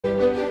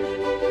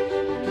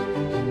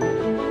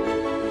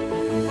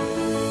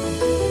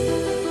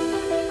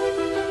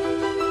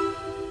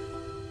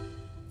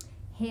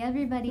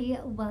everybody,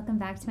 welcome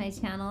back to my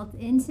channel.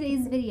 In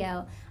today's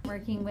video, I'm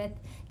working with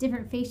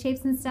different face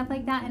shapes and stuff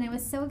like that, and I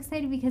was so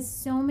excited because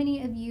so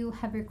many of you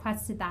have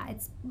requested that.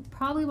 It's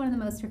probably one of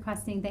the most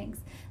requesting things.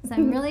 So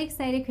I'm really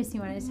excited.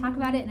 Christine wanted to talk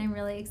about it, and I'm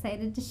really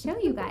excited to show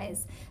you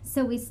guys.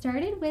 So we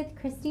started with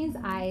Christine's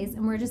eyes,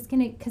 and we're just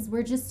gonna, because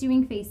we're just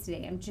doing face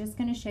today, I'm just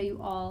gonna show you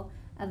all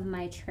of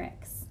my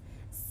tricks.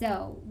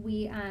 So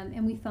we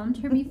filmed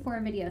her before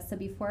video, so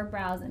before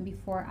brows and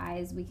before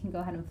eyes. We can go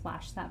ahead and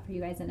flash that for you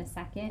guys in a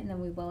second, and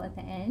then we will at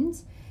the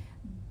end.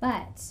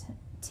 But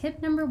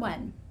tip number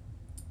one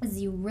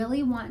is you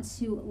really want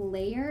to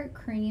layer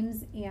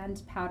creams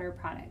and powder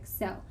products.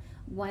 So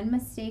one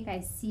mistake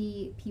I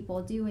see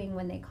people doing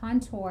when they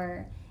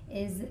contour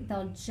is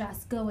they'll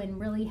just go in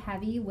really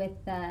heavy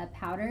with the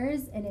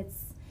powders, and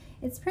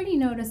it's pretty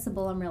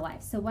noticeable in real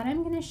life. So what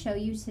I'm going to show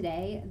you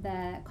today,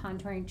 the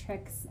contouring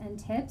tricks and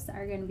tips,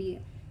 are going to be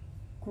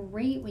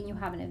great when you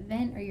have an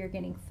event or you're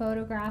getting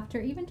photographed,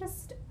 or even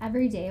just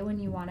every day when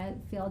you want to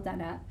feel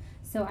done up.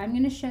 So I'm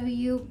going to show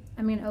you,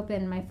 I'm going to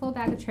open my full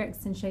bag of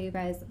tricks and show you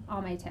guys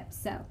all my tips.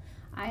 So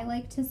I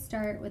like to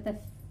start with a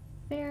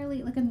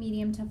fairly, like a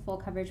medium to full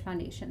coverage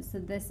foundation. So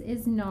this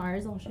is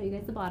NARS. I'll show you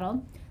guys the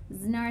bottle.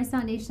 This is NARS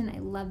foundation. I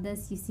love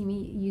this. You see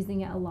me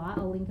using it a lot.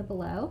 I'll link it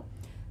below.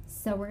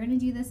 So we're going to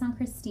do this on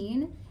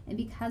Christine, and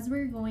because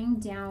we're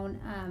going down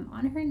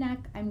on her neck,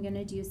 I'm going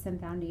to do some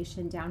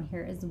foundation down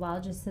here as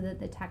well, just so that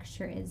the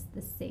texture is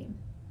the same.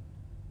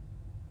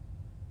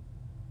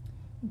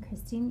 And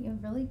Christine, you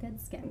have really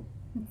good skin.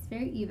 It's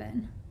very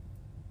even.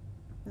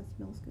 That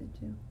smells good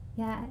too.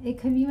 Yeah, it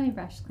could be my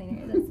brush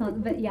cleaner that smells,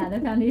 but yeah, the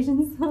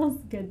foundation smells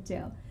good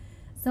too.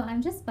 So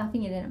I'm just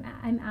buffing it in.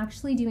 I'm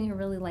actually doing a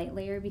really light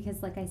layer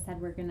because, like I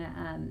said, we're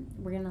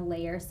gonna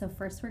layer. So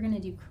first we're gonna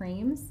do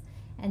creams,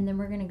 and then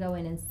we're going to go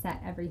in and set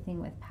everything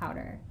with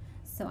powder.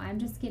 So I'm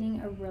just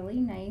getting a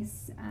really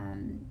nice,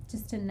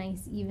 just a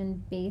nice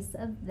even base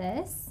of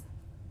this.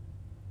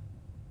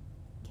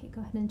 Okay,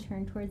 go ahead and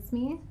turn towards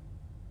me.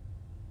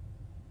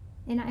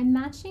 And I'm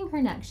matching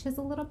her neck. She has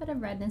a little bit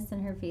of redness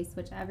in her face,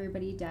 which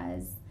everybody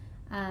does.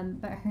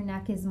 But her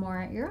neck is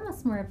more, you're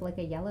almost more of like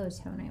a yellow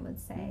tone, I would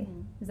say.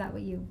 Mm-hmm. Is that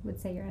what you would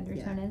say your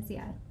undertone is?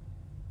 Yeah.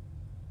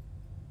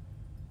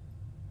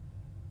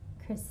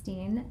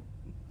 Christine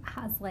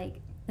has like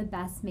the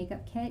best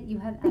makeup kit you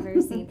have ever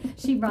seen.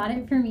 She brought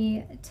it for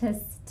me to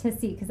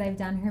see, because I've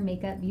done her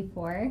makeup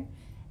before,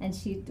 and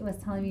she was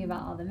telling me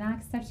about all the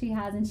MAC stuff she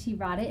has, and she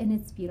brought it, and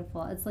it's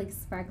beautiful. It's like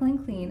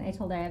sparkling clean. I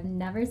told her I've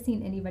never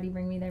seen anybody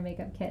bring me their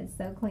makeup kit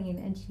so clean,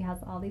 and she has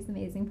all these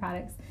amazing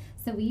products.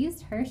 So we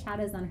used her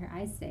shadows on her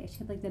eyes today. She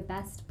had like the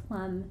best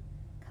plum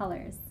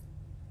colors.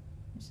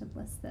 I should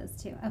list those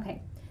too.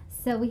 Okay.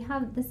 So we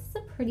have, this is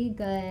a pretty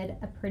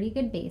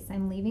good base.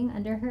 I'm leaving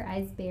under her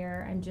eyes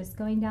bare. I'm just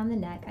going down the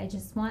neck. I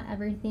just want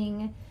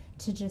everything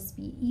to just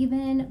be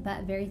even,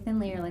 but very thin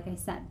layer, like I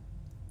said.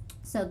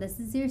 So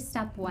this is your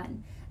step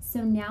one.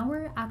 So now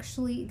we're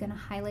actually gonna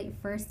highlight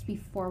first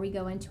before we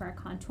go into our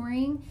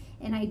contouring.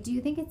 And I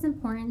do think it's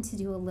important to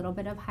do a little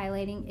bit of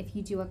highlighting if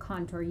you do a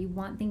contour. You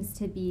want things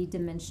to be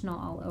dimensional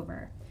all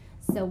over.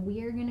 So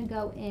we are going to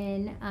go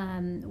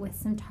in with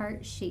some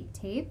Tarte Shape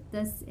Tape.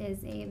 This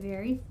is a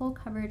very full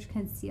coverage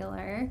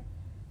concealer.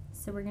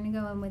 So we're going to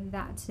go in with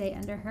that today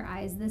under her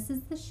eyes. This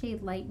is the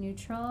shade Light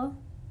Neutral.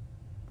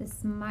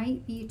 This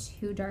might be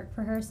too dark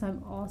for her, so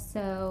I'm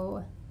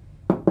also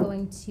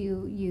going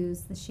to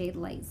use the shade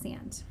Light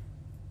Sand.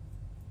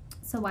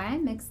 So while I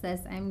mix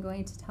this, I'm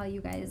going to tell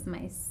you guys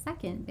my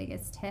second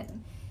biggest tip,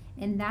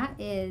 and that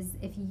is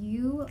if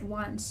you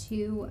want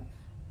to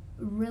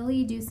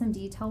really do some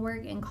detail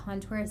work and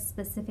contour a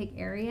specific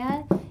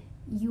area,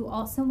 you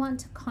also want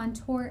to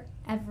contour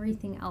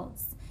everything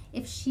else.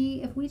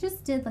 If we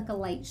just did like a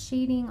light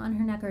shading on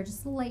her neck, or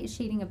just a light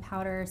shading of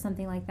powder or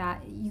something like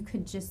that, you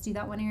could just do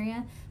that one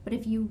area. But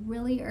if you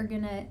really are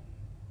gonna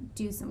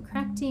do some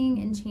correcting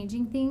and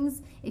changing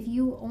things, if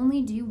you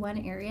only do one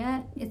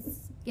area,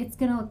 it's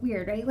gonna look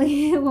weird, right? Like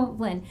it won't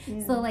blend.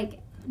 Yeah. So like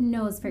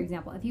nose, for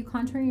example, if you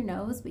contour your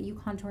nose but you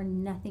contour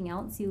nothing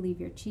else, you leave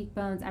your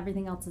cheekbones,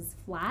 everything else is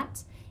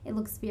flat, it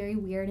looks very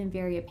weird and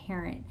very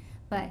apparent.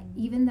 But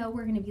even though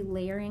we're going to be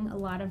layering a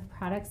lot of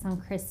products on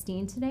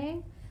Christine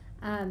today,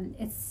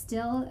 she's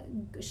still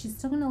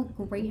going to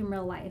look great in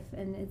real life,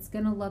 and it's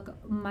going to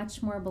look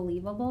much more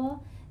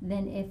believable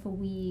than if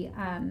we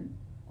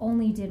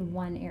only did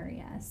one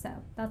area. So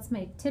that's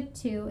my tip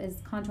 2,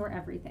 is contour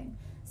everything.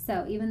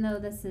 So even though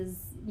this is,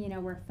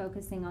 we're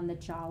focusing on the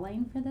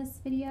jawline for this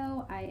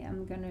video, I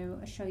am going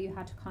to show you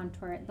how to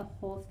contour the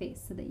whole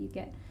face so that you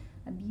get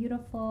a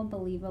beautiful,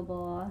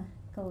 believable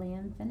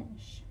glam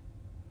finish.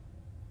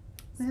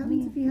 What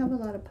happens if you have a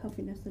lot of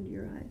puffiness under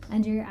your eyes?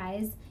 Under your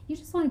eyes, you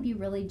just want to be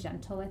really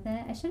gentle with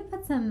it. I should have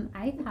put some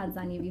eye pads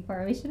on you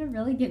before. We should have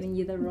really given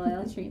you the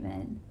royal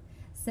treatment.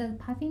 So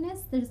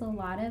puffiness, there's a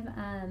lot of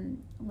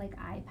like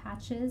eye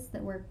patches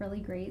that work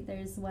really great.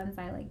 There's ones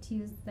I like to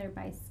use. They're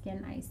by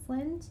Skin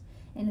Iceland,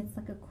 and it's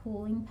like a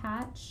cooling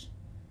patch.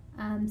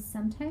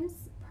 Sometimes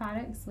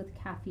products with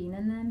caffeine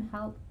in them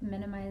help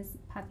minimize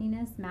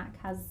puffiness.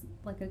 MAC has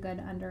like a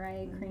good under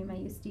eye cream I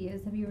used to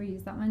use. Have you ever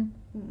used that one?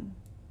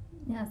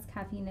 It has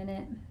caffeine in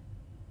it.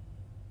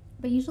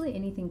 But usually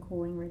anything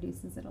cooling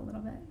reduces it a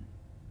little bit.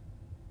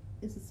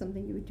 Is it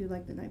something you would do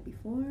like the night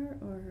before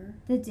or?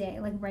 The day,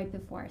 like right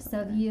before.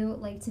 So Okay. if you,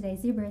 like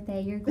today's your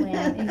birthday, you're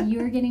glam, if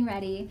you're getting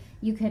ready,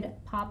 you could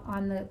pop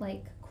on the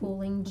like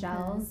cooling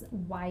gels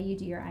while you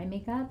do your eye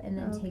makeup and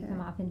then take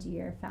them off and do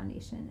your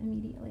foundation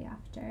immediately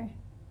after.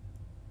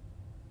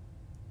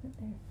 But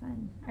they're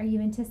fun. Are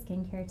you into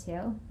skincare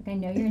too? Like I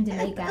know you're into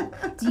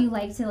makeup. Do you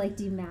like to like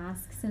do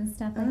masks and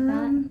stuff like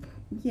that?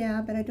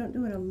 Yeah, but I don't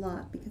do it a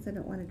lot because I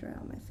don't want to dry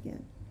out my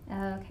skin.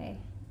 Oh, okay.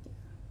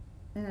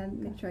 And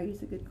make sure I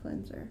use a good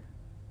cleanser.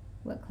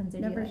 What cleanser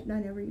do you like? I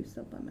never use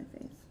soap on my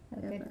face.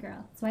 Oh, good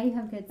girl. That's why you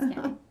have good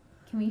skin.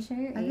 Can we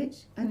share your age?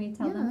 Can we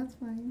tell them? Yeah, that's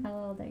fine.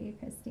 How old are you,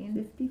 Christine?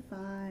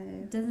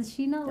 55. Does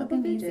she not look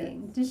Double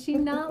amazing? digits. Does she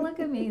not look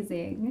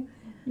amazing?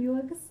 You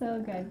look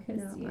so good,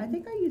 Christine. No, I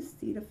think I use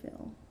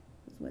Cetaphil.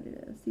 Is what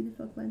it is.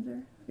 Cetaphil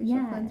cleanser.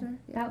 Facial cleanser.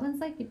 Yeah. That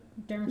one's like a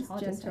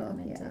dermatologist gentle,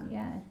 recommended.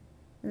 Yeah.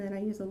 And then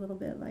I use a little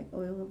bit like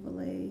oil of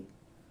Olay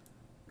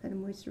kind of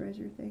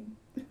moisturizer thing.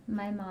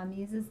 My mom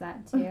uses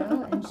that too,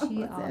 and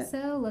she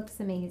also looks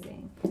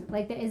amazing.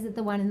 Like, is it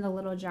the one in the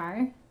little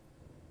jar?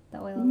 The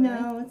oil of Olay?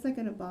 No, it's like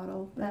in a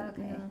bottle. But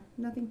okay. Yeah,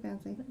 nothing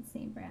fancy. But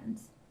same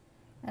brand.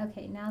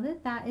 Okay, now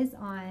that that is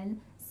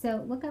on,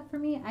 so look up for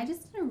me. I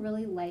just did a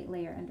really light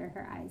layer under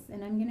her eyes,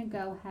 and I'm gonna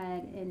go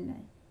ahead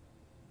and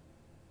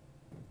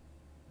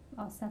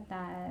I'll set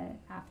that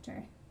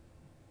after.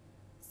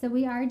 So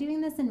we are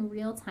doing this in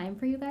real time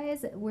for you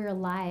guys. We're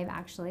live,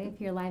 actually. If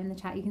you're live in the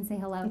chat, you can say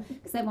hello,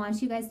 because I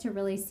want you guys to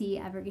really see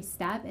every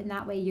step, and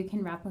that way you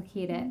can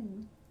replicate it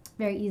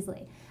very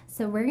easily.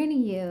 So we're gonna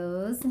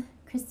use,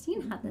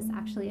 Christine had this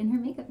actually in her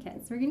makeup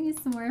kit, so we're gonna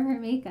use some more of her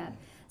makeup.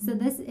 So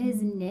this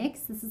is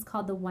NYX. This is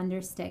called the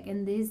Wonder Stick,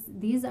 and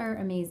these are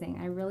amazing.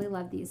 I really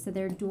love these. So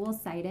they're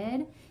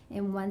dual-sided,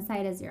 and one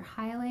side is your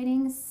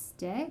highlighting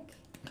stick,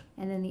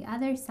 and then the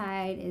other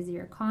side is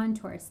your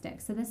contour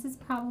stick. So this is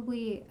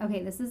probably,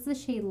 okay, this is the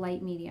shade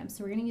light medium.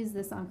 So we're gonna use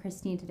this on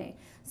Christine today.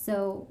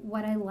 So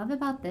what I love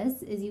about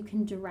this is you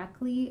can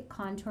directly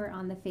contour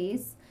on the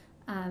face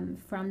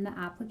from the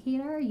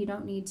applicator. You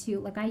don't need to,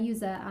 like I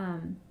use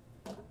a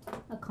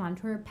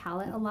contour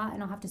palette a lot,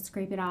 and I'll have to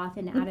scrape it off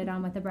and add it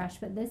on with a brush,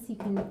 but this you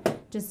can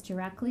just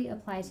directly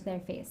apply to their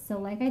face. So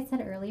like I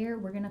said earlier,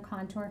 we're gonna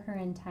contour her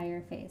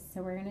entire face.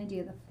 So we're gonna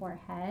do the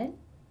forehead.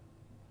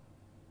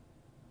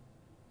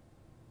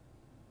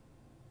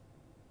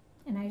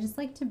 And I just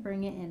like to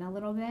bring it in a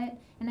little bit,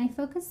 and I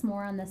focus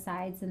more on the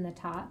sides and the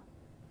top.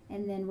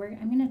 And then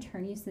I'm gonna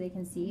turn you so they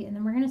can see, and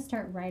then we're gonna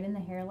start right in the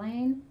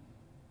hairline,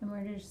 and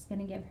we're just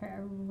gonna give her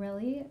a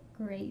really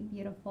great,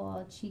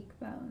 beautiful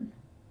cheekbone.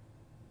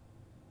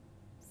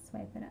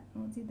 Swipe it up,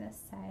 and we'll do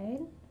this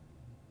side.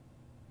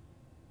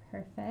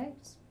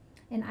 Perfect.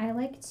 And I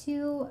like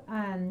to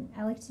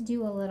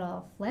do a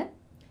little flip.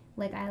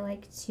 Like I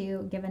like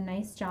to give a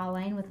nice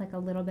jawline with like a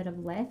little bit of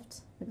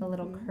lift, like a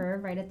little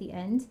curve right at the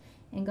end,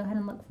 and go ahead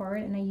and look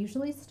forward. And I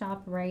usually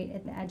stop right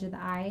at the edge of the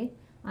eye.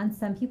 On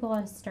some people,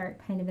 I start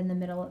kind of in the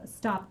middle,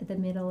 stop at the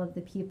middle of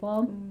the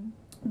pupil.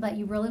 But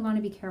you really want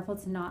to be careful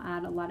to not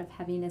add a lot of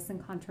heaviness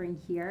and contouring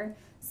here.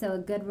 So a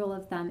good rule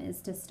of thumb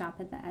is to stop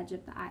at the edge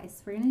of the eye.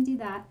 So we're going to do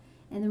that.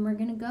 And then we're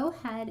going to go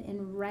ahead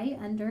and right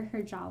under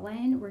her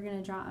jawline, we're going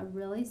to draw a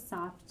really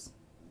soft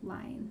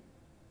line.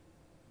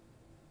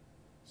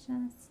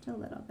 Just a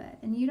little bit.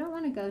 And you don't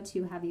want to go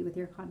too heavy with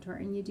your contour,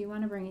 and you do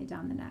want to bring it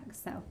down the neck.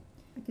 So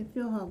I can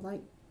feel how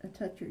light a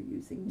touch you're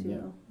using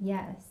too.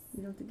 Yes.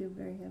 You don't have to do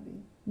very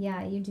heavy.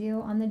 Yeah, you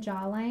do on the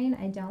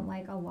jawline. I don't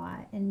like a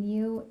lot. And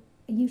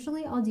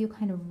usually I'll do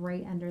kind of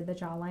right under the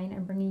jawline.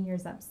 I'm bringing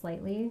yours up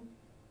slightly.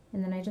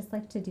 And then I just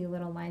like to do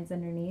little lines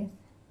underneath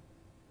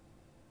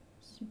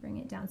just to bring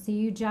it down. So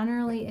you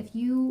generally, if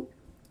you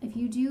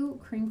do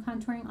cream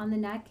contouring on the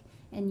neck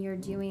and you're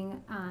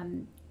doing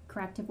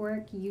corrective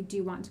work, you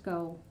do want to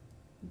go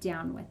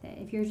down with it.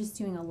 If you're just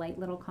doing a light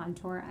little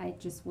contour, I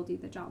just will do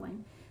the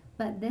jawline.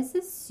 But this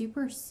is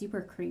super,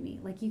 super creamy.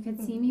 Like you could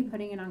see me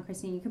putting it on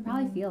Christine. You could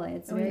probably feel it.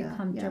 It's very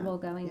comfortable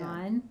going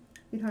on.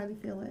 You'd hardly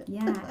feel it.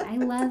 Yeah, I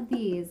love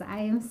these. I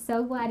am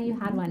so glad you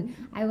had one.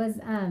 I was,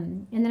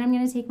 and then I'm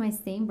going to take my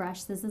same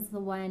brush. This is the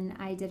one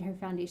I did her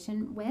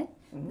foundation with.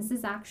 This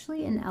is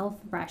actually an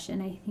e.l.f. brush,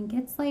 and I think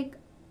it's like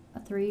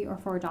 $3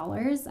 or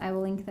 $4. I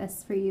will link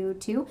this for you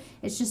too.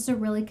 It's just a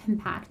really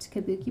compact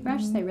kabuki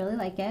brush, so I really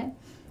like it.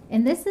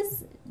 And this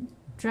is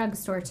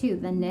drugstore too,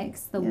 the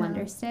NYX, the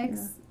Wonder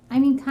Sticks. Yeah. I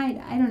mean, I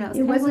don't know. It's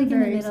it kind wasn't of like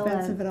very in the middle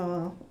expensive at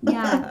all.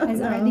 Yeah,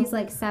 No. are these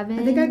like $7?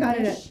 I think I got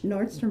it at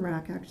Nordstrom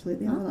Rack actually.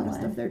 They have a lot of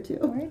stuff there too.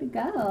 Where to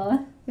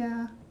go?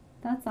 Yeah.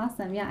 That's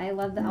awesome. Yeah, I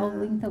love the. I'll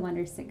link the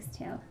Wonder Sticks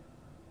too.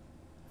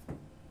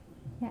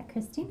 Yeah,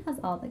 Christine has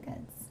all the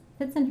goods.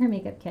 Fits in her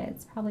makeup kit.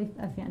 It's probably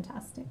a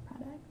fantastic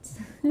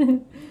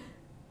product.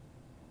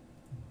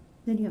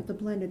 Then you have to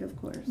blend it, of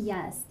course.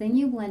 Yes, then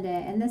you blend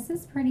it, and this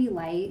is pretty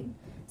light.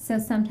 So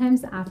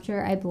sometimes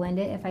after I blend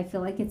it, if I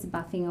feel like it's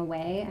buffing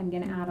away, I'm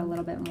gonna add a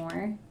little bit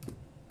more.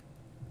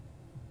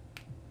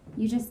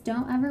 You just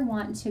don't ever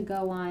want to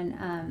go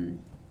on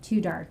too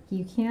dark.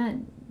 You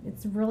can't,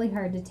 it's really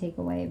hard to take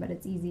away, but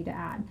it's easy to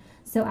add.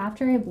 So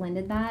after I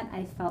blended that,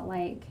 I felt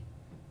like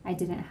I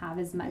didn't have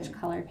as much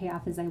color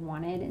payoff as I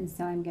wanted, and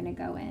so I'm gonna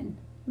go in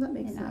That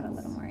makes and sense. add a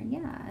little more.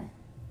 Yeah.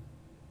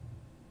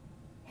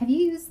 Have you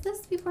used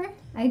this before?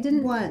 I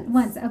didn't.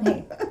 Once.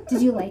 Okay.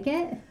 Did you like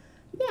it?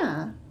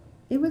 Yeah,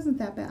 it wasn't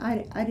that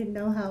bad. I didn't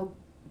know how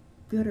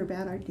good or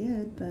bad I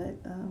did, but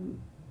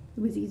it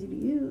was easy to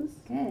use.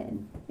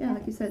 Good. Yeah,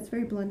 like you said, it's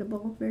very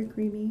blendable, very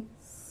creamy.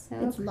 So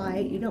It's light.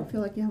 pretty. You don't feel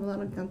like you have a lot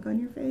of gunk on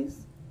your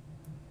face.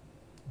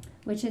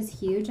 Which is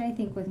huge, I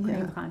think, with cream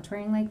Yeah.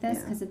 contouring like this,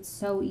 Yeah. because it's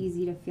so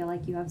easy to feel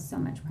like you have so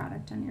much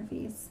product on your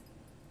face.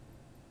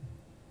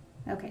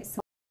 Okay,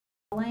 so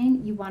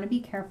line, you want to be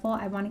careful.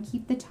 I want to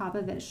keep the top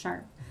of it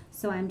sharp.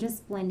 So I'm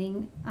just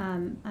blending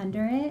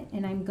under it,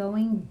 and I'm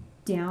going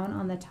down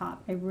on the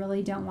top. I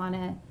really don't want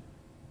to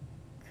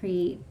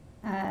create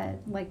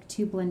like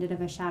too blended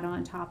of a shadow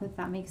on top, if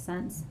that makes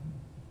sense.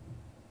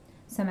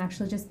 So I'm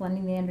actually just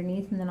blending the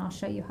underneath, and then I'll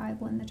show you how I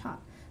blend the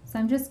top. So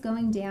I'm just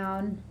going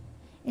down,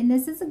 and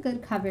this is a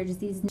good coverage.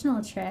 These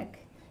additional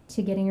trick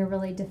to getting a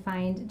really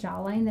defined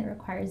jawline that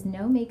requires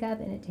no makeup,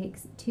 and it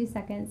takes 2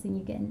 seconds, and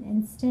you get an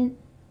instant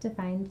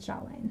defined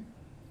jawline.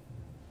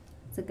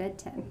 It's a good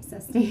tip, so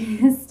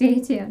stay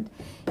tuned.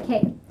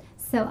 Okay,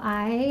 so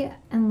I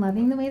am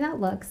loving the way that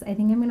looks. I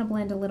think I'm going to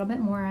blend a little bit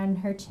more on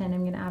her chin.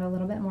 I'm going to add a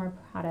little bit more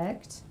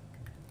product,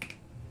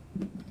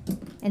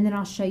 and then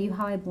I'll show you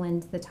how I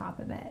blend the top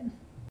of it.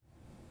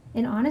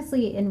 And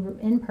honestly,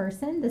 in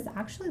person, this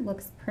actually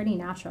looks pretty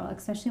natural,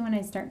 especially when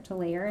I start to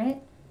layer it.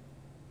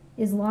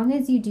 As long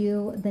as you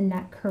do the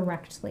neck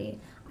correctly.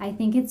 I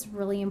think it's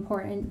really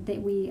important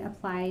that we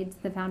applied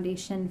the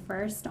foundation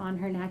first on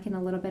her neck and a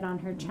little bit on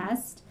her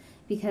chest,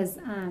 because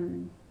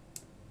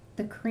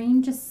the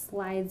cream just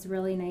slides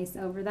really nice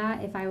over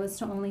that. If I was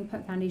to only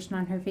put foundation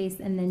on her face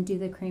and then do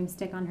the cream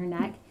stick on her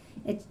neck,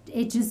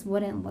 it just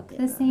wouldn't look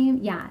the same.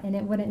 Yeah, and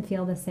it wouldn't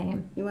feel the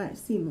same. You want it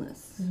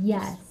seamless.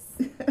 Yes.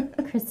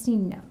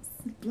 Christine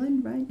knows.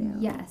 Blend right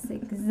down. Yes,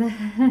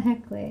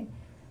 exactly.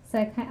 So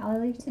I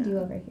like to do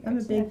over here. I'm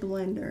a too. big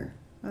blender.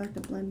 I like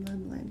to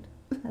blend.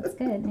 That's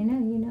good. I know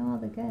you know all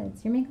the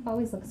goods. Your makeup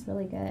always looks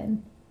really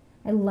good.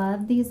 I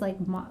love these like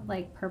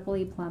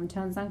purpley plum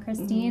tones on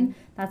Christine. Mhm.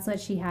 That's what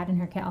she had in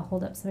her kit. I'll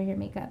hold up some of your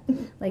makeup.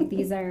 Like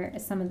these are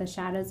some of the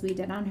shadows we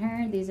did on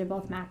her. These are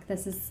both MAC.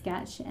 This is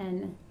Sketch,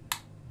 and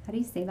how do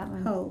you say that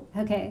one? Oh.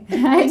 Okay.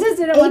 I just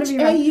didn't want to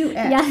be wrong.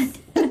 H-A-U-X.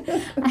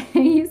 Yes. I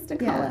used to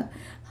call Yeah. it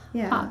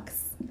Yeah. Hawks.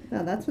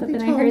 No, that's what But they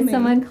then told I heard me.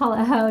 someone call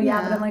it ho,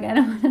 yeah, but Yeah. I'm like, I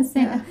don't want to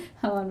say Yeah.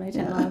 ho on my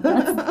channel. Yeah.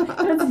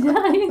 That's not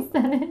how you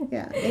said it.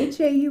 Yeah,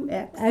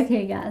 H-A-U-X.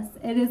 Okay, yes.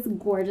 It is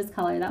gorgeous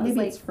color. That was Maybe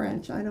like, it's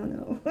French. I don't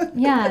know.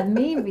 yeah,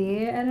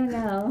 maybe. I don't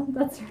know.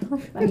 That's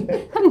really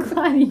funny. I'm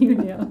glad you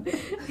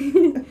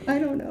knew. I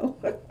don't know.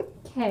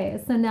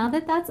 Okay, so now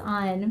that that's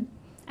on,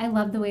 I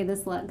love the way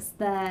this looks.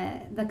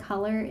 The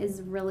color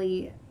is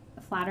really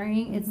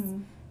flattering.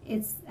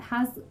 It's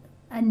has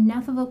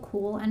enough of a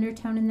cool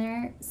undertone in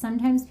there.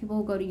 Sometimes people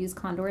will go to use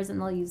contours and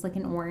they'll use like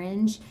an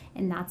orange,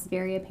 and that's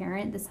very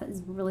apparent. This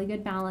has really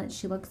good balance.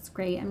 She looks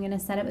great. I'm going to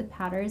set it with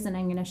powders, and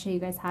I'm going to show you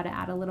guys how to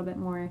add a little bit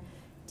more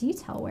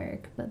detail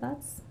work, but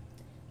that's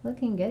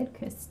looking good,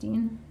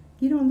 Christine.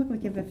 You don't look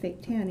like you have a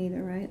fake tan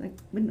either, right? Like,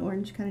 wouldn't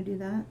orange kind of do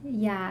that?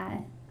 Yeah.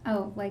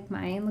 Oh, like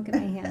mine. Look at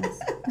my hands.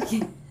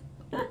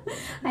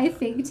 I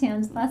fake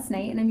tanned last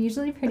night, and I'm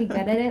usually pretty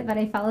good at it, but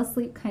I fell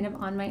asleep kind of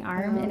on my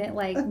arm, and it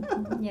like,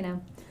 you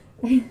know,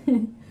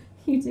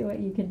 you do what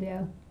you can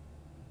do.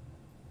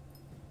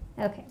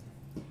 Okay,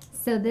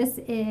 so this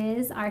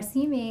is our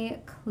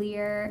CMA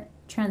clear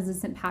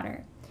translucent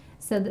powder,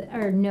 so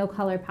or no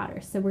color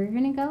powder. So we're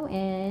gonna go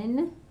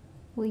in.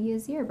 We'll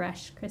use your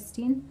brush,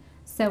 Christine.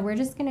 So we're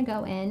just gonna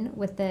go in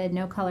with the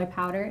no color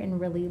powder and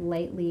really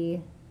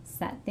lightly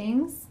set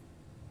things,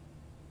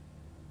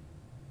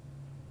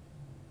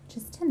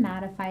 just to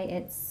mattify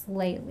it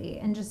slightly,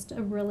 and just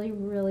a really,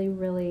 really,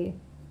 really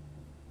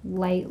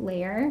light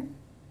layer.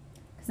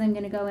 Because I'm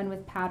going to go in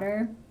with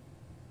powder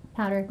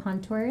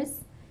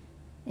contours,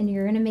 and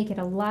you're going to make it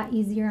a lot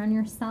easier on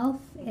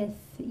yourself if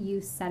you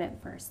set it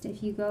first.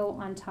 If you go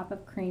on top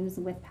of creams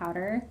with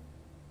powder,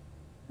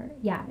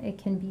 yeah, it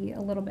can be a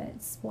little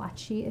bit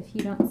splotchy if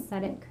you don't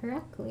set it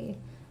correctly.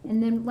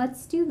 And then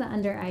let's do the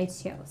under eye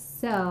too.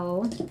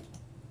 So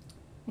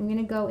I'm going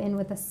to go in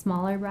with a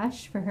smaller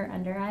brush for her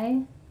under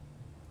eye.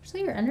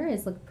 Actually, your under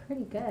eyes look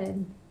pretty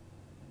good.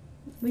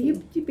 Will you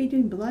be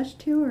doing blush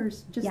too, or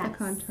just Yes. the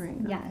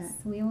contouring? Yes, Okay.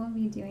 we will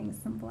be doing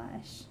some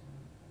blush.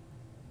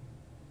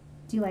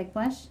 Do you like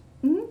blush?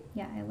 Mm-hmm.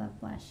 Yeah, I love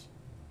blush.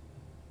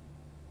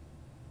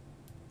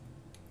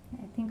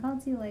 I think I'll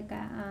do like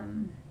a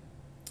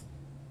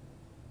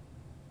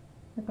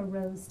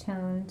rose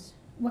toned.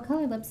 What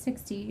color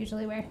lipsticks do you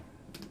usually wear?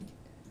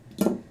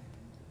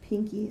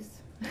 Pinkies.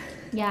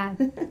 Yeah,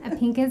 a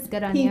pink is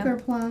good on Pink you. or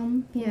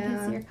plum. Pink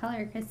Yeah. is your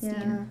color, Christine.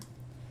 Yeah.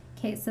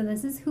 Okay, so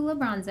this is Hoola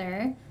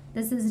Bronzer.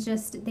 This is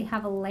just, they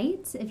have a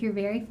light if you're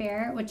very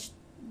fair, which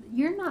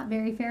you're not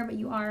very fair, but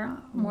you are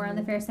more on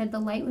the fair side. The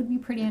light would be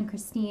pretty on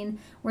Christine.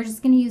 We're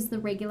just going to use the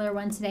regular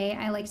one today.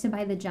 I like to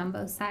buy the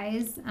jumbo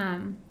size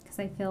because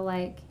I feel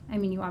like, I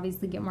mean, you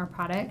obviously get more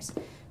product,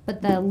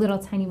 but the little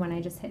tiny one,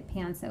 I just hit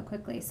pan so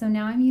quickly. So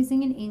now I'm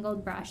using an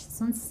angled brush. This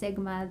one's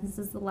Sigma. This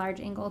is the large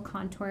angle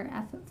contour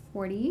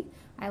F40.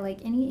 I like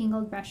any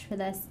angled brush for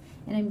this.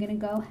 And I'm going to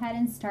go ahead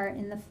and start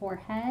in the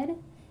forehead.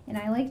 And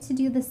I like to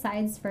do the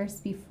sides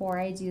first before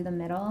I do the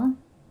middle.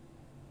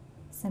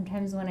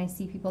 Sometimes when I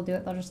see people do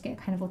it, they'll just get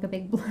kind of like a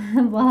big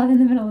blob in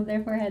the middle of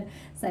their forehead.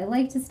 So I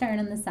like to start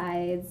on the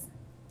sides.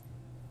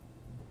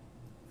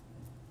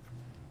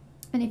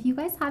 And if you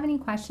guys have any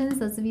questions,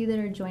 those of you that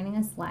are joining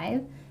us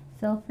live,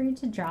 feel free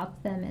to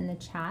drop them in the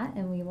chat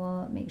and we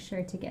will make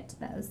sure to get to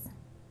those.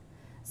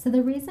 So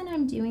the reason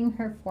I'm doing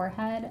her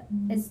forehead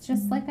is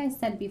just like I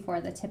said before,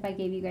 the tip I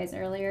gave you guys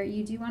earlier,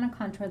 you do want to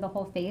contour the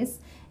whole face,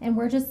 and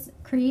we're just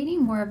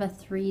creating more of a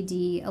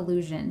 3D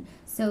illusion.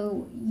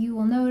 So you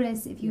will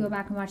notice if you go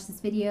back and watch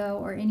this video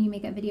or any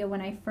makeup video,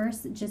 when I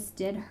first just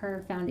did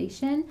her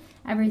foundation,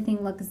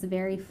 everything looks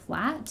very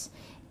flat.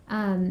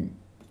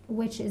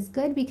 Which is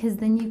good because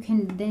then you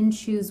can then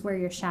choose where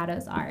your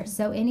shadows are.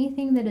 So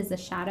anything that is a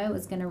shadow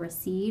is going to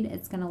recede,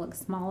 it's going to look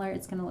smaller,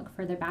 it's going to look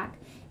further back.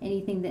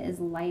 Anything that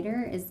is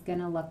lighter is going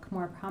to look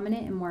more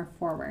prominent and more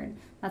forward.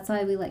 That's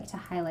why we like to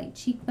highlight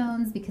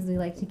cheekbones, because we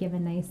like to give a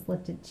nice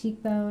lifted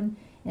cheekbone,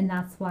 and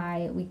that's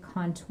why we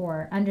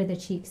contour under the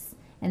cheeks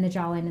and the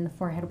jawline and the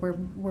forehead.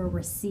 We're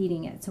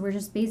receding it. So we're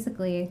just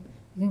basically,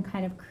 you can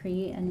kind of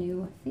create a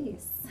new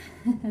face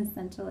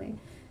essentially,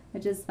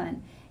 which is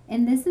fun.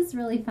 And this is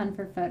really fun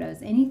for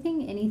photos.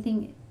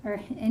 Anything,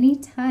 or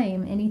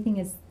anytime anything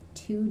is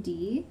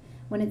 2D,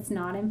 when it's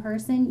not in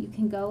person, you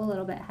can go a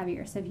little bit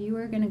heavier. So if you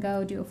were going to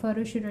go do a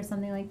photo shoot or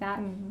something like that,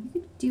 you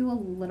could do a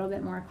little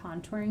bit more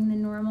contouring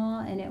than normal,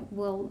 and it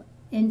will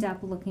end up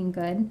looking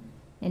good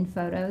in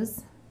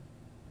photos.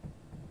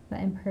 But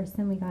in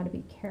person, we got to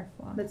be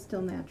careful. But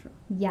still natural.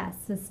 Yes,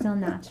 it's still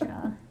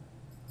natural.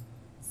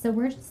 So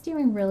we're just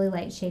doing really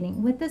light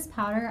shading. With this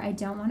powder, I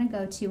don't want to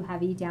go too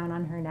heavy down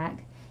on her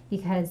neck,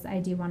 because I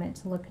do want it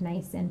to look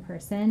nice in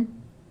person.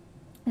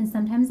 And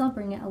sometimes I'll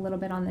bring it a little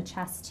bit on the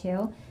chest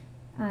too,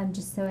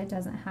 just so it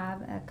doesn't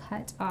have a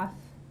cut off.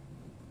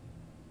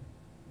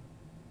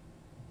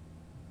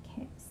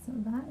 Okay, so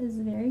that is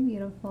very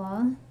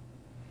beautiful.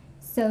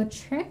 So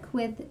trick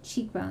with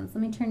cheekbones.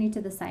 Let me turn you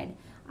to the side.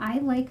 I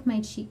like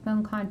my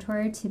cheekbone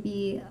contour to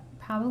be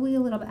probably a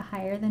little bit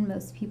higher than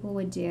most people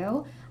would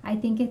do. I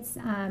think it's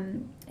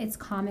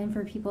common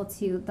for people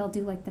to, they'll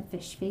do like the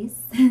fish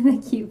face,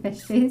 the cute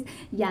fish face.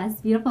 Yes,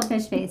 beautiful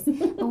fish face.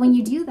 But when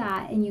you do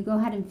that and you go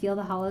ahead and feel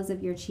the hollows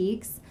of your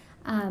cheeks,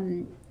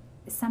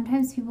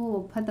 sometimes people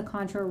will put the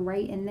contour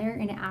right in there,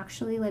 and it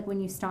actually, like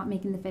when you stop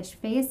making the fish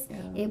face,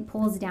 it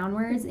pulls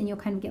downwards and you'll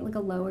kind of get like a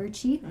lower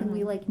cheek, and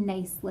we like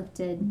nice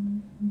lifted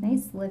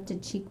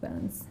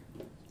cheekbones.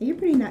 You're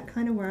putting that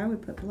kind of where I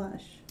would put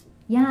blush.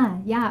 Yeah,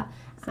 yeah.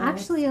 So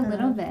Actually, a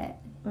little bit.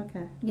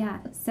 Okay. Yeah,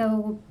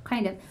 so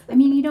kind of. I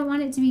mean, you don't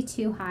want it to be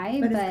too high,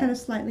 but it's kind of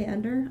slightly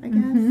under, I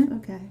guess.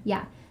 Okay.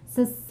 Yeah,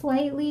 so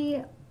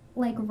slightly,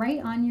 like right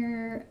on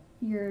your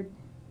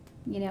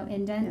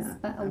indents,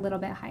 but a little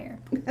bit higher.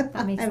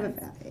 That makes sense. I have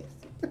a fat face.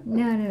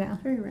 No.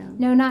 Very round.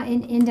 No, not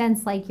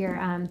indents like your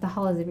the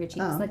hollows of your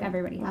cheeks. Oh, like okay.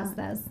 everybody has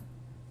those.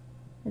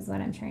 Is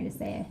what I'm trying to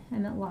say.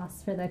 I'm at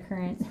loss for the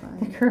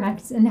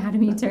correct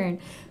anatomy term.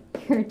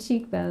 Your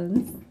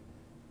cheekbones.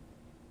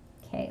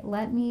 Okay,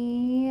 let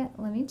me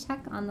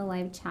check on the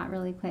live chat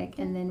really quick,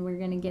 and then we're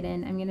gonna get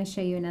in. I'm gonna show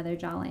you another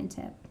jawline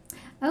tip.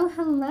 Oh,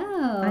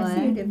 hello. I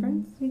see a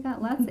difference. We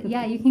got lots of,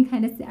 yeah, you can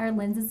kind of see our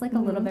lens is like a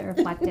little bit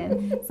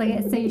reflective. It's like,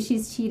 so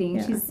she's cheating.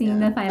 Yeah, she's seeing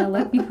the final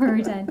look before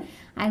we're done.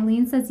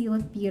 Eileen says you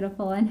look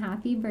beautiful and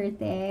happy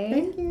birthday.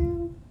 Thank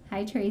you.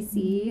 Hi,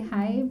 Tracy.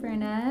 Hi,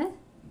 Brenna.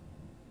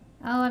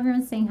 Oh,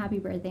 everyone's saying happy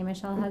birthday.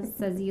 Michelle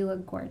says you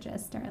look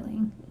gorgeous,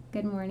 darling.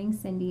 Good morning,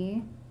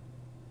 Cindy.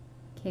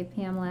 Okay,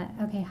 Pamela.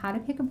 Okay, how to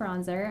pick a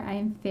bronzer. I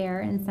am fair,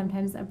 and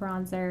sometimes a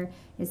bronzer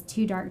is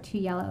too dark, too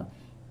yellow.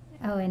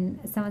 Oh, and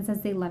someone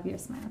says they love your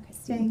smile,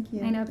 Christine. Thank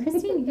you. I know,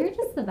 Christine, you're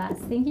just the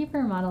best. Thank you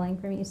for modeling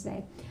for me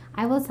today.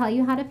 I will tell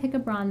you how to pick a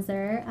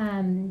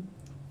bronzer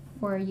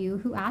for you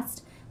who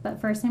asked, but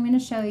first I'm going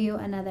to show you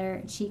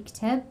another cheek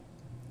tip.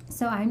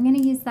 So I'm going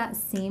to use that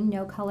same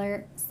no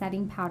color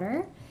setting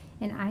powder,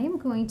 and I am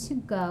going to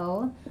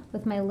go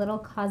with my little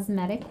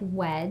cosmetic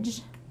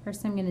wedge.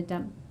 First I'm going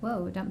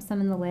to dump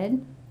some in the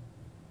lid.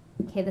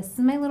 Okay, this is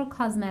my little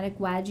cosmetic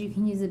wedge. You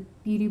can use a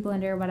beauty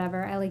blender or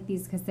whatever. I like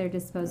these because they're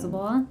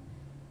disposable.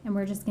 And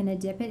we're just going to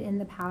dip it in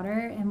the powder,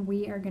 and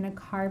we are going to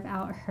carve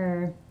out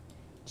her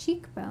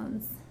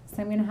cheekbones.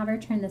 So I'm going to have her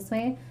turn this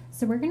way.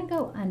 So we're going to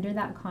go under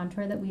that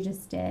contour that we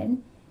just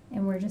did,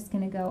 and we're just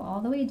going to go all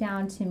the way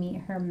down to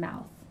meet her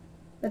mouth.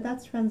 But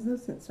that's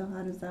translucent, so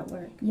how does that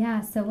work?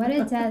 Yeah, so what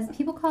it does,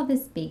 people call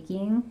this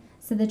baking.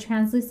 So the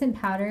translucent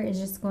powder is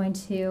just going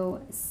to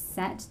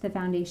set the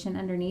foundation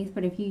underneath,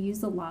 but if you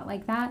use a lot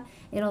like that,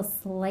 it'll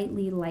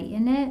slightly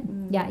lighten it.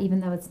 Yeah, even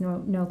though it's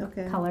no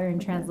Okay. color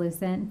and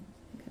translucent.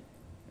 Okay.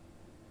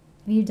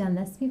 Have you done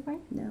this before?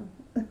 No.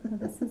 Well,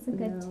 this is a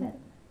good No. tip.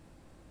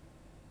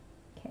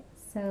 Okay,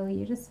 so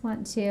you just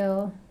want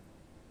to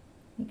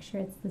make sure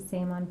it's the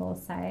same on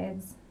both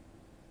sides.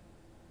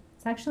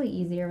 It's actually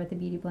easier with the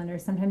Beauty Blender.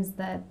 Sometimes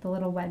the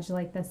little wedge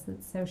like this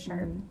that's so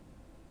sharp.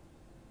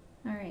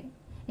 All right.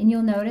 And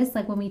you'll notice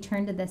like when we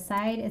turn to this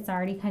side, it's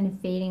already kind of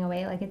fading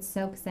away, like it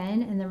soaks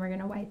in, and then we're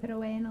going to wipe it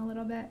away in a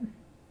little bit.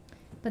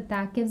 But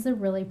that gives a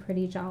really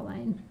pretty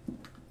jawline.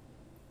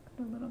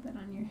 Put a little bit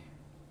on your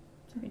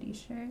pretty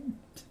shirt.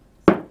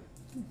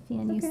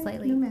 Fan you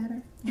slightly. No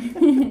matter.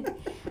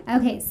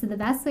 Okay, so the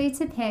best way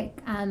to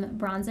pick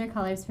bronzer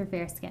colors for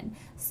fair skin.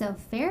 So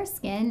fair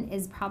skin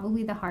is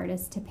probably the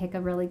hardest to pick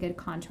a really good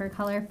contour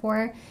color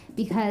for,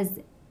 because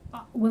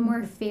when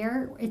we're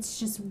fair, it's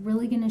just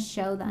really going to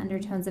show the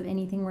undertones of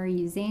anything we're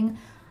using.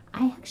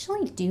 I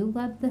actually do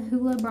love the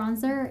Hoola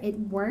bronzer. It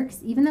works,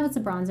 even though it's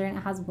a bronzer and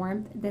it has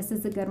warmth. This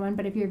is a good one,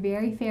 but if you're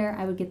very fair,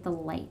 I would get the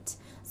light.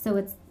 So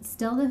it's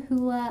still the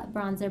Hoola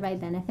bronzer by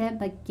Benefit,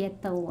 but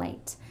get the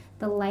light.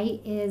 The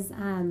light is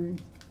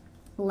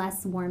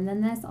less warm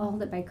than this. I'll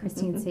hold it by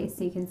Christine's face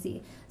so you can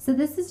see. So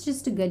this is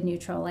just a good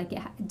neutral. Like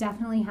it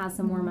definitely has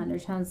some warm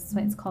undertones. That's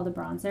why it's called a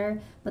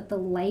bronzer. But the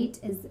light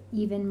is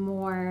even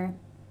more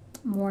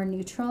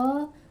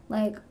neutral.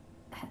 Like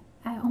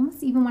I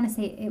almost even want to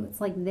say it's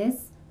like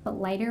this, but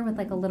lighter with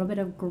like a little bit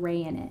of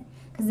gray in it.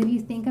 Because if you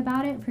think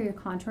about it for your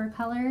contour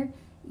color,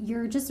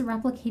 you're just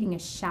replicating a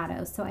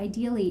shadow. So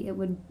ideally it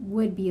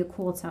would be a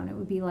cool tone. It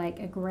would be like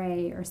a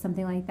gray or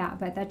something like that,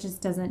 but that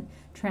just doesn't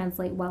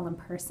translate well in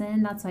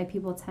person. That's why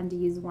people tend to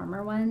use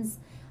warmer ones.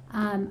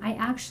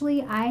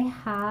 I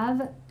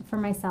have, for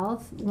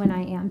myself, when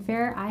I am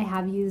fair, I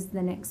have used the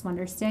NYX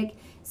Wonder Stick.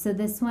 So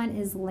this one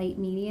is light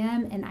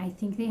medium, and I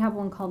think they have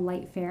one called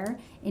light fair,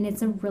 and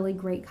it's a really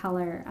great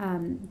color.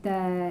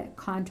 The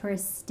contour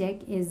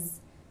stick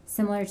is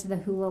similar to the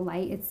Hoola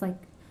Light. It's like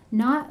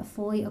not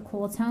fully a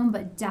cool tone,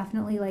 but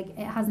definitely like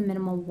it has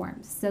minimal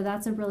warmth. So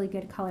that's a really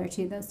good color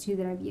too, those two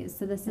that I've used.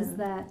 So this is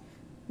the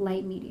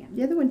light medium.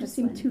 The other one just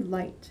seemed too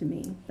light to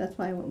me. That's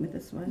why I went with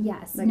this one.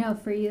 Yes. Like, no,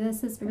 for you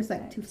this is perfect. It was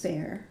like too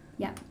fair.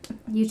 Yeah.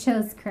 You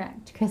chose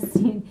correct,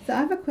 Christine. So I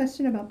have a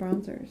question about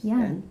bronzers. Yeah.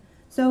 Then.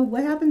 So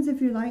what happens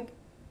if you're like,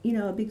 you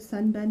know, a big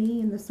sun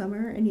bunny in the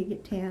summer and you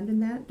get tanned in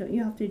that? Don't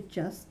you have to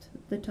adjust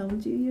the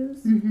tones you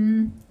use?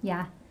 Mm-hmm.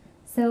 Yeah.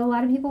 So a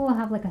lot of people will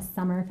have like a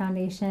summer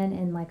foundation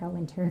and like a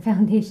winter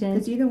foundation.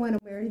 Because you don't want to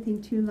wear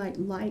anything too like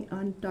light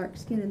on dark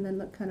skin and then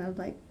look kind of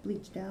like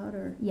bleached out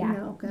or you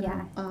know, kind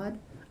of odd.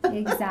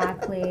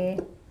 Exactly.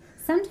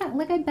 Sometimes,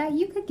 like I bet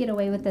you could get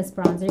away with this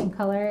bronzing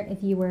color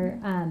if you were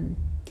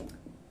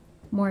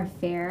more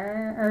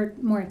fair or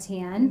more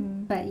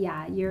tan. But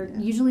yeah,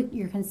 usually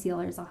your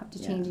concealers will have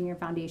to change in your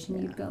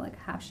foundation. You'd go like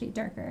a half shade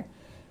darker.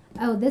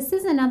 Oh, this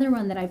is another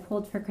one that I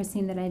pulled for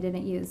Christine that I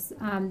didn't use.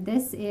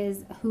 This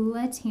is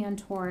Hoola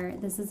Tantour.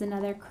 This is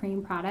another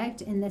cream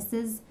product, and this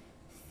is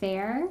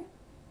fair.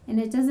 And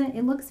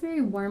it looks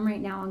very warm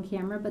right now on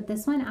camera, but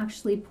this one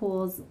actually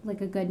pulls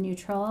like a good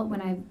neutral.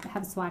 When I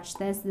have swatched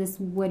this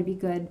would be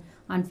good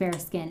on fair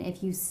skin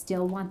if you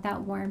still want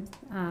that warmth,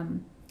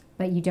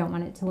 but you don't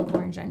want it to look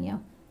orange on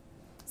you.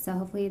 So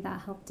hopefully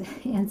that helped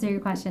answer your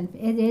question.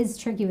 It is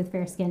tricky with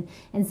fair skin,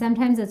 and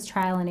sometimes it's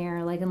trial and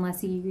error. Like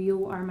unless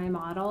you are my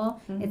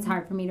model, it's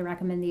hard for me to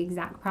recommend the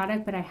exact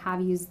product, but I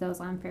have used those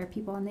on fair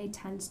people and they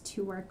tend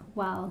to work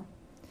well.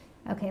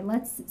 Okay,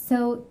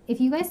 so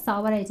if you guys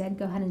saw what I did,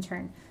 go ahead and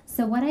turn.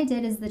 So what I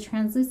did is the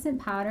translucent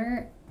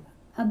powder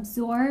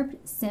absorbed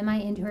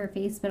semi into her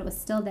face, but it was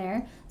still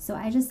there. So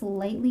I just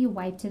lightly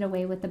wiped it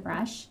away with the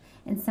brush.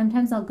 And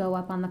sometimes I'll go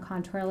up on the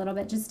contour a little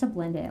bit just to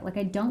blend it. Like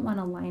I don't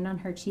want a line on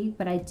her cheek,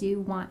 but I do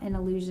want an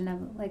illusion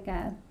of like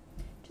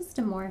just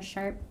a more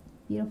sharp,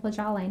 beautiful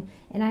jawline.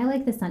 And I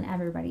like this on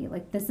everybody.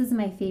 Like this is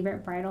my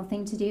favorite bridal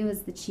thing to do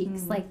is the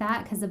cheeks like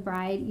that, because the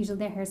bride, usually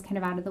their hair's kind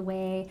of out of the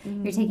way.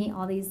 You're taking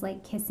all these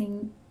like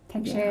kissing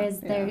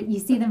pictures. You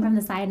see them from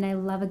the side, and I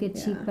love a good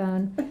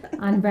cheekbone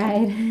on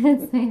bride.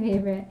 It's my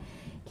favorite.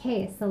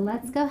 Okay, so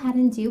let's go ahead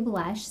and do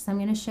blush. So I'm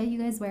going to show you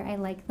guys where I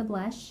like the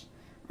blush.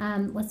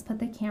 Let's put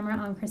the camera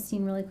on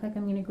Christine really quick.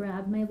 I'm going to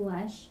grab my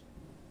blush.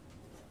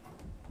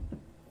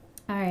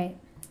 All right,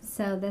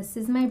 so this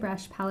is my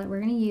brush palette. We're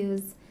going to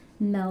use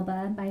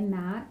Melba by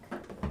MAC.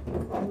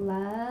 I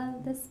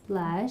love this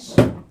blush.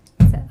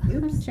 So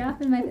I'm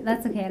dropping my,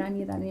 that's okay, I don't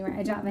need that anymore.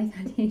 I dropped my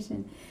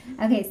foundation.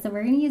 Okay, so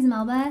we're going to use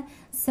Melba.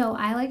 So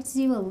I like to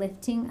do a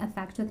lifting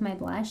effect with my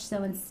blush.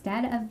 So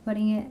instead of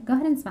putting it, go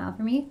ahead and smile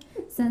for me.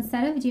 So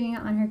instead of doing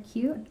it on her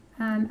cute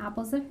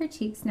apples of her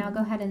cheeks, now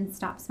go ahead and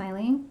stop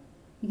smiling.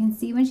 You can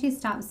see when she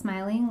stops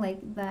smiling,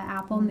 like the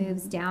apple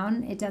moves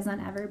down. It does on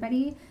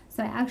everybody.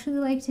 So I actually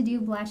like to do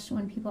blush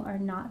when people are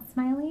not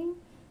smiling.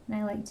 And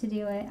I like to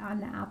do it on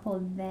the apple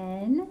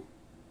then.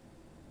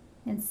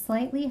 and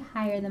slightly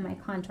higher than my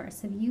contour.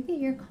 So if you get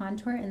your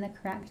contour in the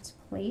correct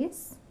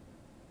place,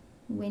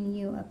 when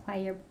you apply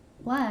your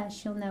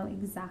blush, you'll know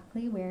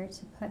exactly where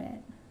to put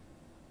it.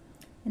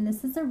 And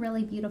this is a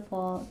really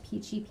beautiful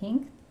peachy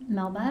pink,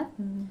 Melba.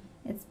 Mm-hmm.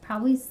 It's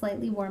probably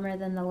slightly warmer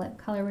than the lip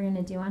color we're going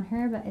to do on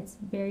her, but it's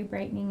very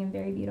brightening and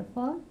very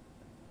beautiful.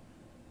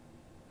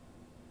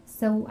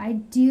 So I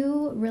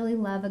do really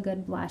love a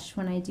good blush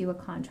when I do a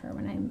contour.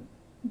 When I'm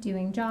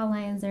doing jaw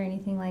lines or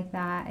anything like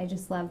that, I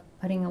just love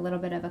putting a little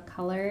bit of a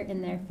color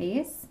in their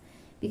face,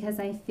 because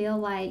I feel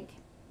like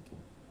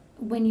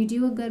when you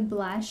do a good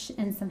blush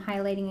and some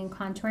highlighting and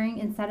contouring,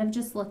 instead of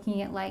just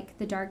looking at like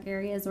the dark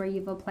areas where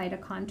you've applied a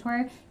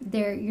contour,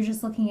 you're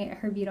just looking at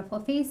her beautiful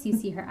face. You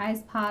see her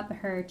eyes pop,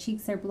 her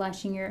cheeks are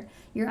blushing,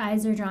 your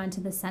eyes are drawn to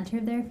the center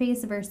of their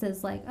face,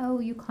 versus like, oh,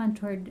 you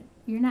contoured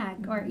your neck,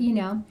 or you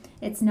know,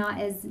 it's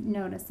not as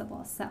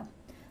noticeable. So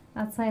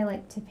that's why I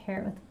like to pair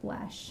it with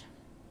blush.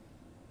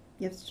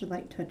 You have such a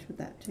light touch with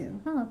that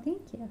too. Oh,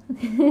 thank you.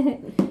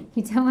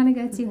 You don't want to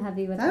go too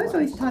heavy with I was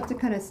always blush. taught to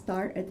kind of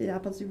start at the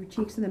apples of your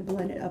cheeks and then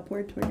blend it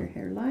upward toward your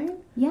hairline.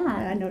 And Yeah.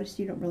 I noticed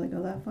you don't really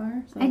go that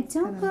far. So I it's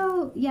don't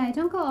go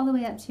all the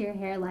way up to your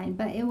hairline,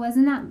 but it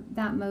wasn't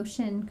that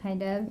motion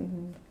kind of.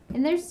 Mm-hmm.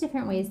 And there's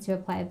different ways to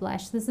apply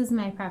blush. This is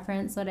my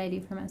preference, what I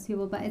do for most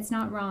people, but it's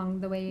not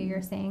wrong the way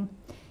you're saying.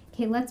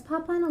 Okay, let's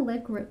pop on a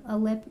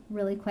lip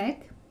really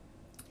quick,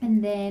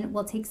 and then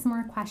we'll take some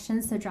more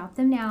questions, so drop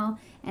them now,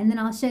 and then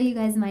I'll show you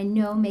guys my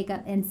no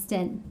makeup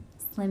instant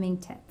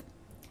slimming tip.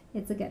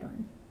 It's a good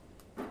one.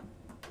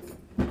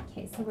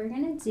 Okay, so we're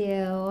gonna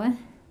do,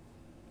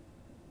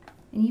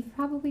 and you've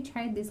probably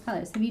tried these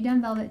colors. Have you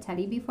done Velvet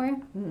Teddy before?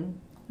 Mm-hmm.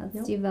 Let's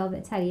Nope. do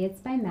Velvet Teddy.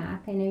 It's by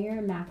MAC. I know you're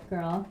a MAC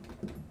girl.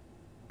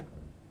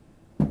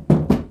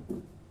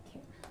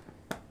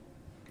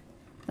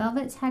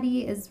 Velvet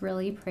Teddy is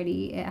really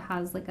pretty. It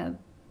has like a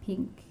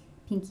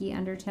pinky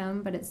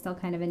undertone, but it's still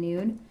kind of a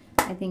nude.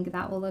 I think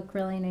that will look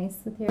really nice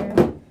with your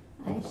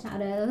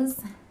eyeshadows.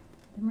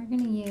 Then we're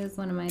going to use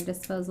one of my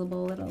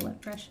disposable little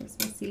lip brushes.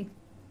 We'll see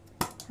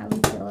how we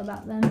feel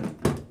about them.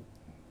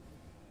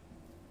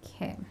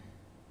 Okay.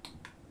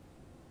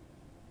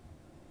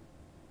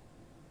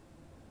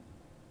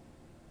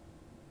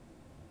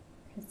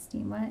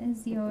 Christine, what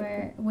is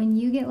your, when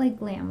you get like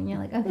glam, when you're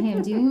like, okay,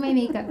 I'm doing my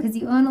makeup, because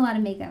you own a lot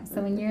of makeup,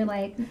 so when you're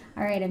like,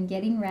 all right, I'm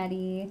getting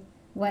ready,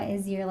 what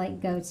is your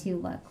like go-to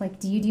look?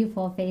 Like, do you do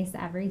full face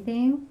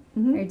everything?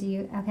 Mm-hmm. Or do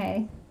you,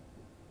 okay.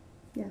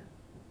 Yeah.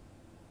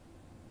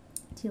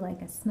 Do you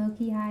like a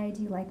smoky eye?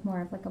 Do you like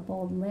more of like a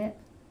bold lip?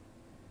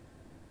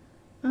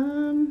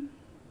 I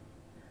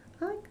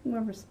like more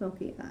of a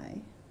smoky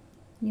eye.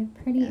 You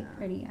have pretty, Yeah.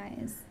 pretty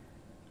eyes.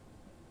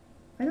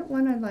 I don't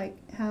want to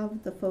like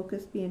have the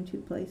focus be in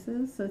two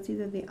places, so it's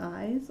either the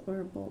eyes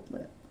or a bold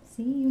lip.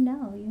 See, you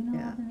know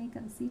Yeah. all the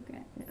makeup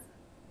secrets. Yeah.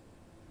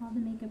 All the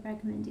makeup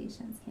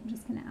recommendations. Okay, I'm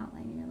just going to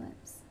outline your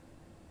lips.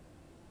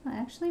 I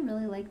actually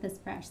really like this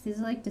brush.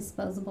 These are like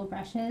disposable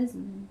brushes.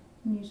 Mm-hmm.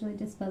 And usually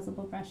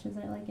disposable brushes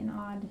are like an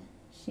odd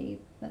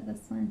shape, but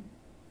this one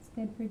is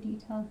good for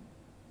detail.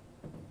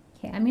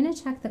 Okay, I'm going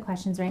to check the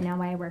questions right now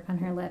while I work on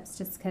her lips,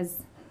 just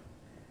because.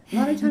 A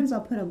lot of times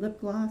I'll put a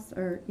lip gloss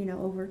or,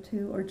 over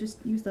to, or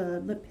just use a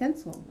lip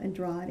pencil and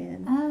draw it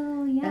in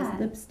Oh, yeah. as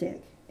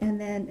lipstick. And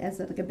then as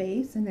like a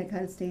base, and it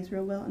kind of stays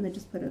real well, and then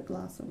just put a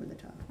gloss over the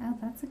top. Oh,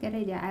 that's a good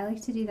idea. I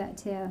like to do that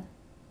too.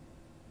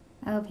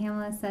 Oh,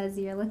 Pamela says,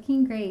 you're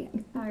looking great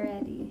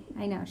already.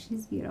 I know,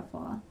 she's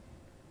beautiful.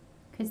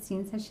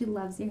 Christine says she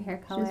loves your hair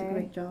color. She does a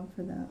great job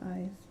for the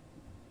eyes.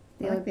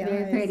 They I like look the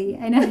very eyes. pretty.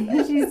 I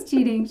know, she's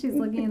cheating. She's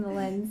looking in the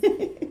lens.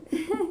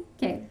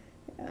 Okay.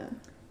 Yeah.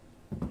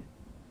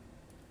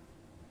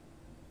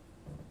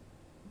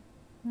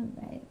 All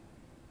right.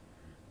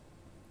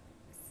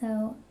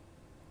 So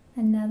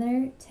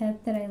another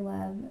tip that I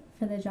love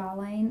for the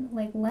jawline,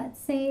 like let's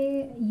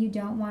say you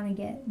don't want to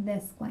get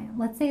this glam.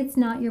 Let's say it's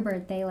not your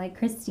birthday, like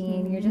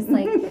Christine. You're just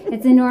like,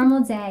 it's a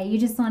normal day. You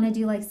just want to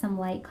do like some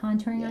light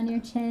contouring on your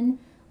chin.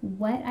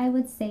 What I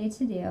would say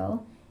to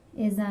do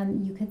is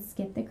you could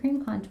skip the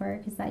cream contour,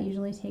 because that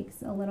usually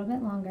takes a little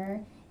bit longer.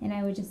 And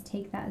I would just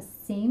take that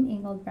same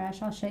angled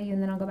brush, I'll show you,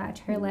 and then I'll go back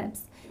to her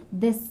lips,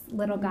 this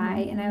little guy,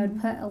 and I would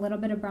put a little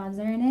bit of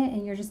bronzer in it,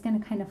 and you're just going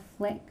to kind of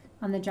flick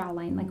on the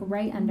jawline, like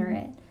right under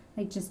it.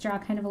 Like just draw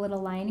kind of a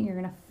little line, and you're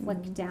going to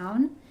flick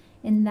down,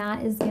 and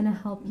that is going to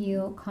help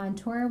you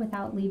contour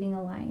without leaving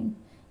a line.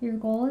 Your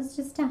goal is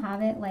just to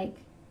have it like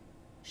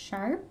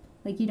sharp,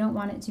 like you don't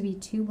want it to be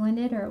too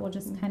blended, or it will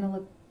just kind of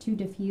look too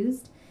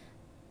diffused,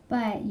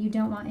 but you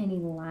don't want any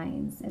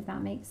lines, if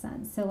that makes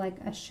sense. So like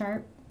a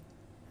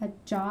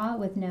jaw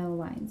with no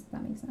lines, if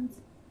that makes sense,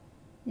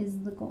 is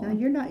the goal. Now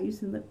you're not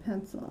using lip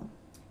pencil.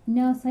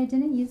 No, so I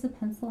didn't use a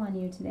pencil on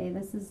you today.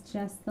 This is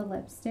just the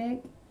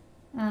lipstick.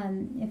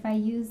 If I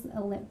use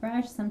a lip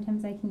brush,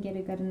 sometimes I can get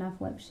a good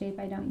enough lip shape.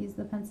 I don't use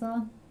the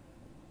pencil,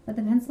 but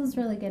the pencil is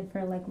really good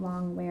for like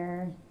long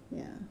wear.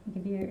 Yeah.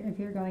 Like if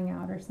you're going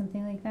out or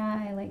something like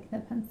that, I like the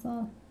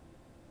pencil.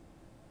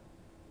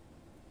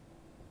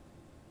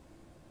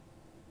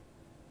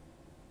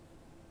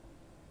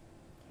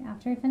 Okay,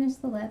 after I finish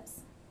the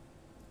lips,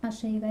 I'll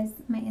show you guys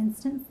my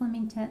instant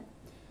slimming tip,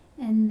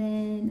 and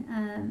then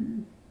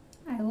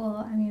I'm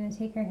going to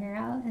take her hair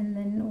out, and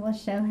then we'll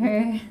show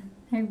her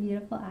her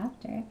beautiful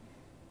after.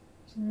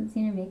 She hasn't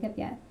seen her makeup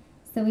yet.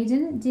 So we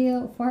didn't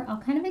do,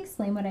 I'll kind of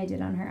explain what I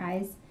did on her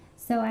eyes.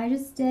 So I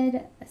just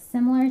did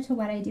similar to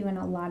what I do in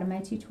a lot of my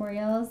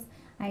tutorials.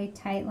 I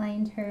tight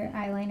lined her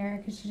eyeliner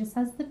because she just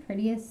has the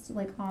prettiest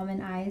like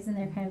almond eyes, and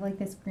they're kind of like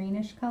this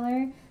greenish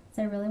color.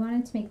 So I really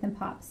wanted to make them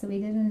pop. So we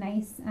did a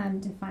nice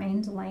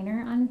defined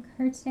liner on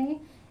her today.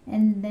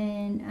 And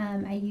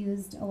then I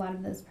used a lot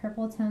of those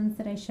purple tones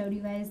that I showed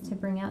you guys to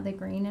bring out the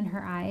green in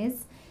her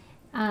eyes.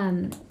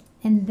 And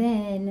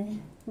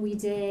then we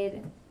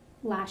did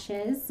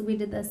lashes. We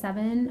did the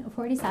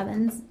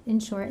 747s in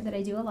short that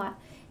I do a lot.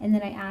 And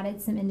then I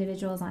added some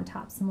individuals on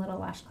top, some little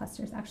lash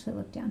clusters. Actually,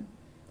 look down.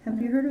 Have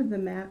you heard of the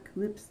MAC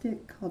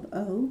lipstick called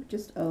O?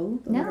 Just O?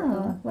 The letter No.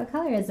 O? What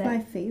color is it? It's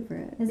my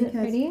favorite. Is it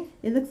pretty?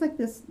 It looks like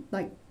this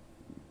like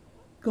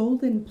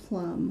golden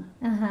plum.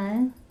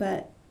 Uh-huh.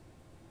 But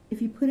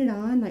if you put it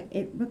on, like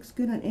it looks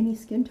good on any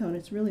skin tone.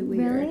 It's really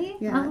weird. Really?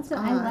 Yeah.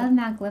 I love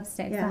MAC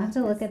lipsticks. Yeah, I'll have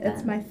to look at them.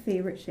 It's my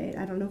favorite shade.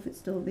 I don't know if it's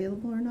still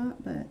available or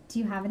not, but Do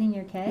you have it in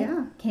your kit?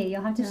 yeah. Okay,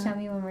 you'll have to Yeah. show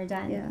me when we're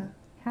done. Yeah.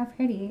 How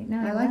pretty.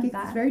 No, I like love it.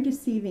 that. It's very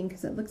deceiving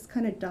because it looks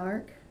kind of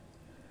dark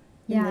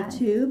in Yeah. the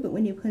tube, but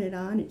when you put it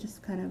on, it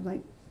just kind of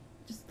like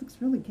just looks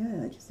really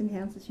good. It just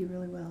enhances you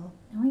really well.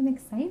 Oh, I'm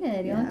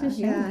excited. You'll have to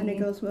show me. and it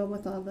goes well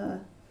with all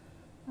the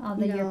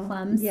your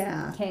plums.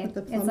 Yeah. Okay. With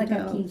the plum It's like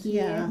tones. a peaky.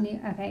 Yeah.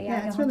 Okay. Yeah,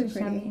 You'll it's have really to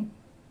show pretty. me.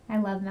 I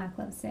love MAC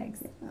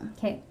lipsticks. Yeah.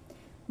 Okay.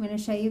 I'm going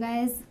to show you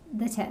guys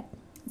the tip.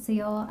 So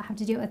you'll have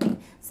to do it with me.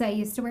 So I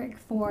used to work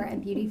for a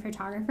beauty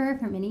photographer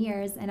for many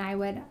years, and I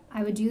would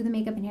do the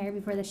makeup and hair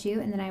before the shoot,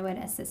 and then I would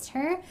assist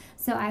her.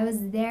 So I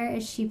was there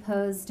as she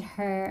posed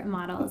her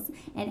models,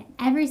 and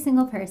every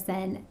single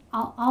person,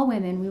 all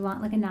women, we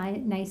want like a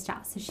nice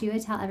job. So she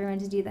would tell everyone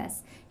to do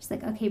this. She's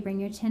like, okay, bring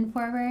your chin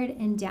forward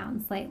and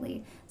down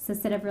slightly. So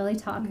sit up really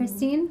tall,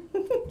 Christine.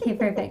 Okay,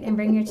 perfect. And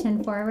bring your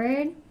chin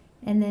forward,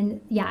 and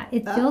then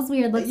it feels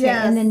weird, looks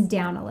yes. weird, and then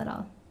down a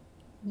little.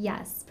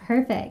 Yes,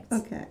 perfect.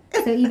 Okay.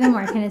 So even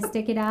more, kind of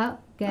stick it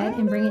out, good,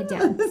 and bring it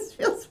down. This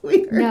feels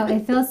weird. No,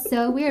 it feels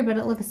so weird, but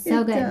it looks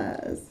so good.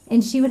 It does.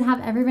 And she would have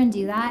everyone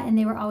do that, and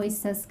they were always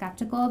so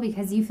skeptical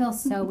because you feel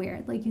so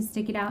weird. Like you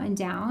stick it out and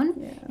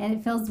down, and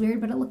it feels weird,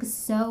 but it looks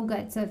so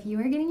good. So if you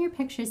were getting your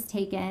pictures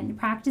taken,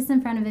 practice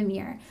in front of a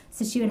mirror.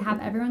 So she would have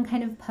everyone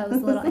kind of pose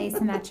a little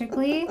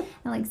asymmetrically and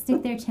like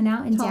stick their chin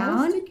out and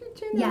down. Stick your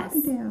chin out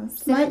and down.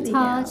 Sit up Slightly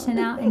tall, down. chin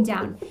out and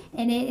down.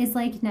 And it is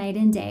like night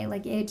and day.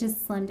 Like it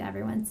just slimmed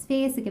everyone's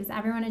face. It gives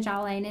everyone a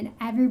jawline, and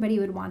everybody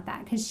would want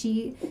that because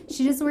she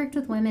just worked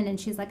with women, and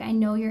she's like, I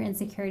know your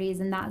insecurities,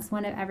 and that's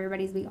one of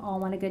everybody's. We all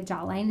want a good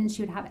jawline, and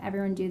she would have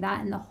everyone do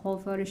that in the whole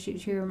photo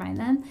shoot. She would remind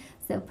them.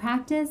 So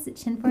practice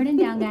chin forward and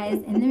down,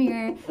 guys, in the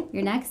mirror.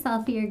 Your next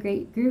selfie, your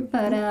great group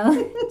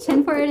photo,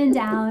 chin forward and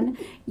down.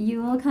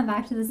 You will come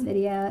back to this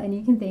video, and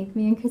you can thank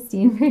me and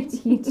Christine for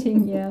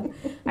teaching you.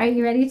 Are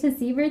you ready to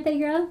see, birthday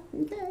girl?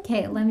 Okay.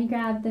 Okay, let me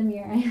grab the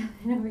mirror. I have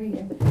it over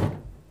here.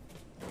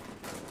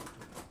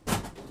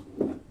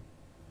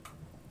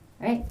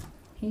 All right,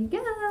 here you go.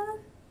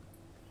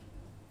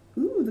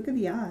 Ooh, look at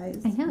the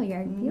eyes. I know,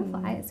 you're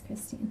beautiful eyes,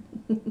 Christine.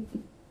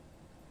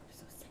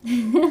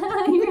 You're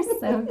so You're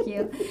so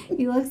cute.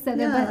 You look so good,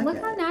 Yeah, but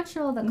look how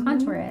natural the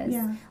contour is.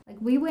 Yeah. Like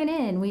we went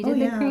in, we did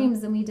the yeah.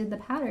 creams and we did the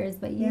powders,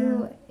 but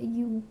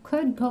you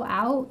could go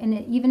out and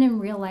even in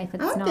real life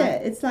it's I like not.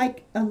 it. It's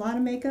like a lot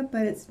of makeup,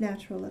 but it's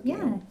natural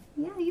looking.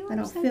 Yeah, you look I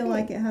don't so feel good.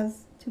 like it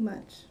has too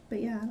much,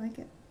 but yeah, I like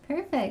it.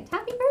 Perfect.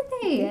 Happy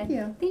birthday. Thank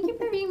you. Thank you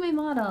for being my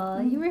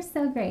model. You were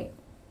so great.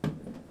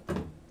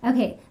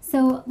 Okay,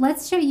 so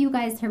let's show you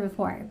guys her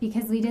before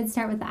because we did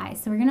start with the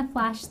eyes. So we're going to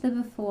flash the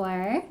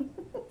before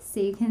so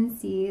you can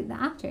see the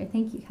after.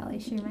 Thank you, Kelly.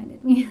 She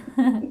reminded me.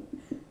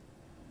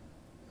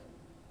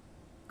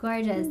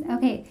 Gorgeous.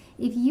 Okay,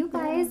 if you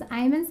guys,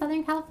 I'm in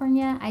Southern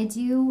California. I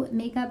do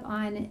makeup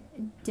on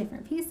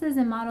different pieces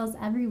and models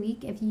every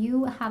week. If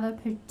you have a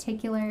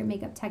particular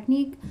makeup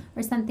technique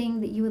or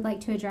something that you would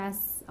like to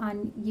address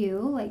on you,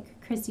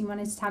 like Christine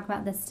wanted to talk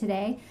about this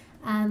today,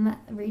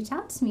 reach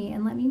out to me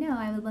and let me know.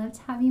 I would love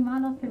to have you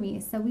model for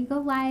me. So we go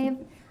live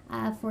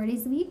 4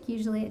 days a week,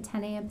 usually at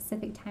 10 a.m.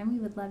 Pacific time. We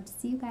would love to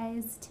see you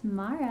guys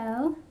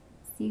tomorrow.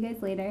 See you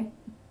guys later.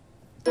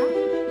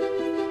 Bye.